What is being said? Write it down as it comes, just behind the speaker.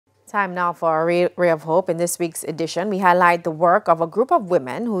Time now for a ray of hope. In this week's edition, we highlight the work of a group of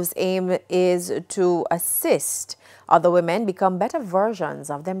women whose aim is to assist other women become better versions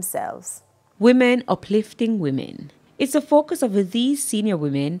of themselves. Women uplifting women. It's the focus of these senior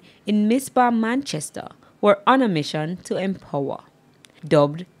women in Misbah, Manchester, who are on a mission to empower.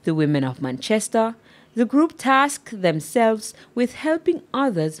 Dubbed the Women of Manchester, the group tasks themselves with helping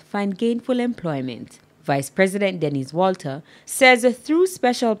others find gainful employment. Vice President Denise Walter says that through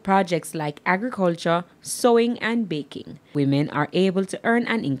special projects like agriculture, sewing and baking, women are able to earn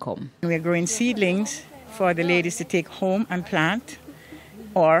an income. We're growing seedlings for the ladies to take home and plant,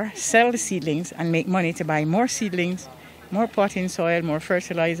 or sell the seedlings and make money to buy more seedlings, more potting soil, more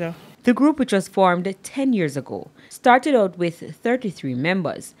fertilizer. The group, which was formed 10 years ago, started out with 33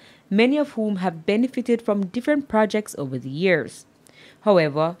 members, many of whom have benefited from different projects over the years.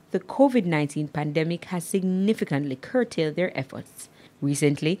 However, the COVID-19 pandemic has significantly curtailed their efforts.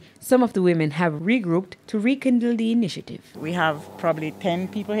 Recently, some of the women have regrouped to rekindle the initiative. We have probably 10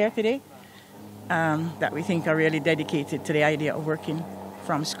 people here today that we think are really dedicated to the idea of working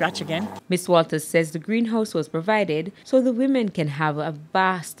from scratch again. Ms. Walters says the greenhouse was provided so the women can have a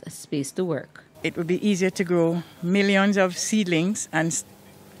vast space to work. It would be easier to grow millions of seedlings and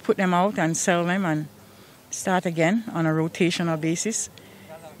put them out and sell them and start again on a rotational basis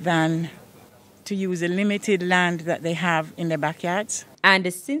than to use the limited land that they have in their backyards.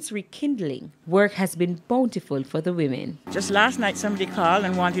 And since rekindling, work has been bountiful for the women. Just last night somebody called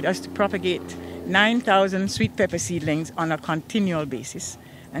and wanted us to propagate 9,000 sweet pepper seedlings on a continual basis.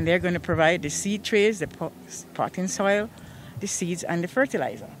 And they're going to provide the seed trays, the potting soil, the seeds and the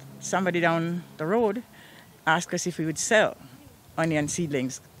fertilizer. Somebody down the road asked us if we would sell onion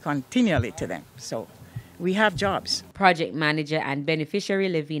seedlings continually to them. So we have jobs. Project manager and beneficiary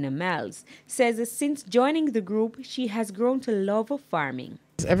Levina Miles says that since joining the group, she has grown to love farming.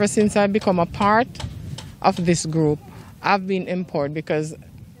 Ever since I've become a part of this group, I've been empowered because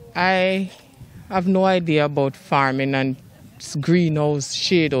I have no idea about farming and greenhouse,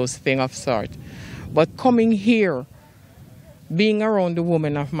 shadehouse thing of sort. But coming here, being around the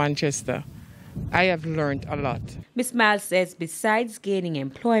women of Manchester, I have learned a lot. Ms. Miles says besides gaining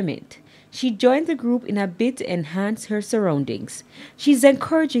employment, she joined the group in a bid to enhance her surroundings. She's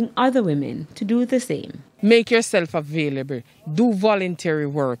encouraging other women to do the same. Make yourself available, do voluntary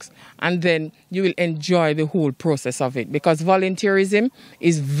works, and then you will enjoy the whole process of it because volunteerism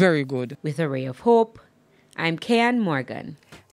is very good. With a ray of hope, I'm Kayan Morgan.